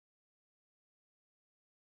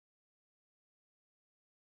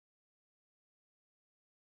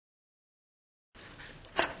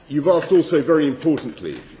You've asked also very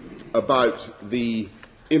importantly about the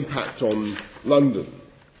impact on London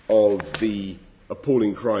of the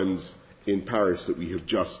appalling crimes in Paris that we have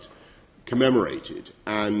just commemorated.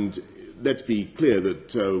 And let's be clear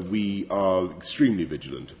that we are extremely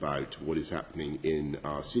vigilant about what is happening in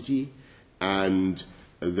our city, and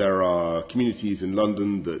there are communities in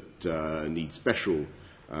London that need special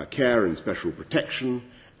care and special protection.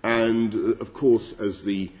 And, of course, as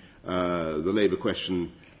the Labour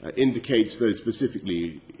question indicates, those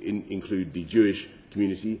specifically include the Jewish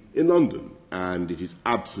community in London. And it is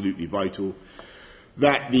absolutely vital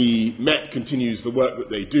that the Met continues the work that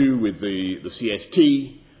they do with the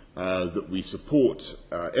CST, that we support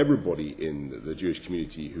everybody in the Jewish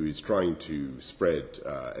community who is trying to spread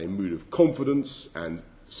a mood of confidence and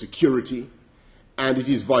security. And it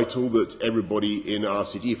is vital that everybody in our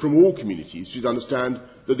city, from all communities, should understand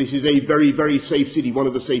that this is a very, very safe city, one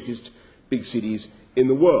of the safest big cities in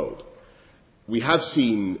the world. We have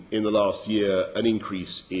seen in the last year an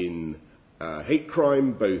increase in hate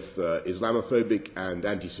crime, both Islamophobic and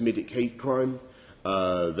anti-Semitic hate crime.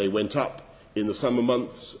 They went up in the summer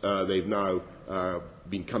months. They've now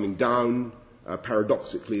been coming down,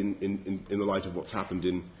 paradoxically, in the light of what's happened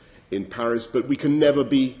in Paris. But we can never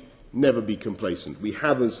be complacent. We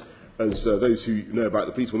have, as those who know about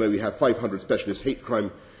the police will know, we have 500 specialist hate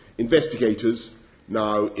crime investigators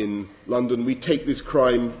now in London. We take this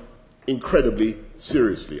crime incredibly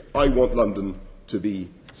seriously. I want London to be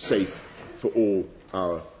safe for all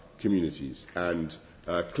our communities. And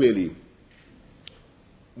clearly,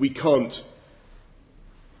 we can't,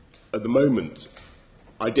 at the moment,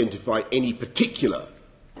 identify any particular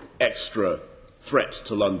extra threat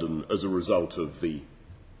to London as a result of the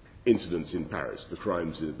incidents in Paris, the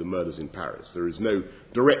crimes, the murders in Paris. There is no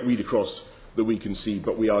direct read across that we can see,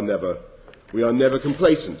 but we are never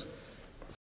complacent.